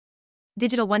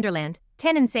Digital Wonderland,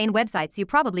 10 insane websites you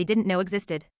probably didn't know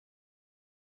existed.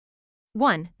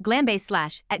 1.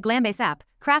 Glambase / at Glambase app,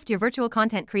 craft your virtual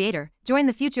content creator, join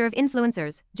the future of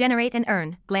influencers, generate and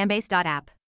earn,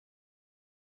 glambase.app.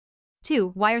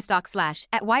 2. Wirestock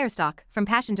 / at Wirestock, from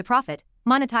passion to profit,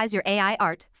 monetize your AI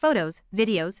art, photos,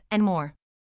 videos, and more.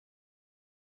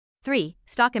 3.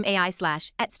 Stock'em AI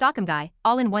 / at Stock'em Guy,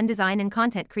 all-in-one design and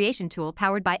content creation tool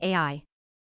powered by AI.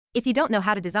 If you don't know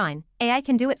how to design, AI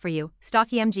can do it for you,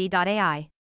 stockemg.ai.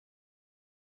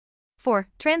 4.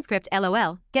 Transcript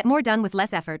LOL, get more done with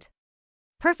less effort.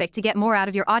 Perfect to get more out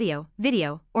of your audio,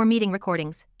 video, or meeting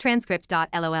recordings,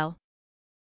 transcript.lol.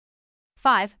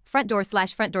 5.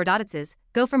 Frontdoor / frontdoor.its,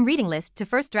 go from reading list to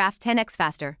first draft 10x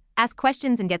faster, ask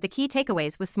questions and get the key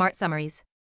takeaways with smart summaries.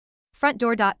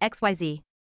 Frontdoor.xyz.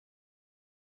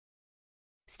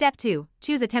 Step 2.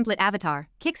 Choose a template avatar,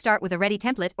 kickstart with a ready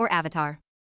template or avatar.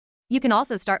 You can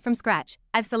also start from scratch,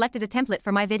 I've selected a template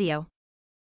for my video.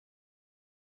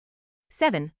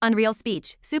 7. Unreal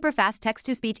Speech, super fast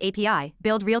text-to-speech API,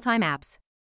 build real-time apps.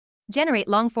 Generate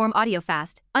long-form audio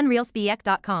fast,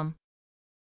 unrealspeak.com.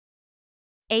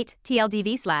 8.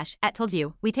 TLDV / at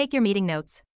ToldYou, we take your meeting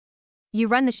notes. You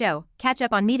run the show, catch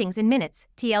up on meetings in minutes,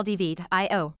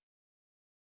 tldv.io.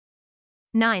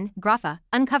 9. Grapha,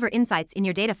 uncover insights in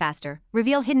your data faster,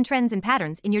 reveal hidden trends and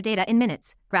patterns in your data in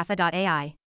minutes,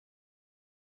 grapha.ai.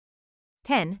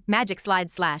 10. Magic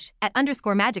Slides / at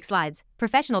 _Magic Slides,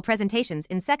 professional presentations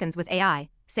in seconds with AI,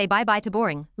 say bye-bye to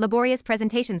boring, laborious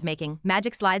presentations making,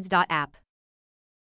 magicslides.app.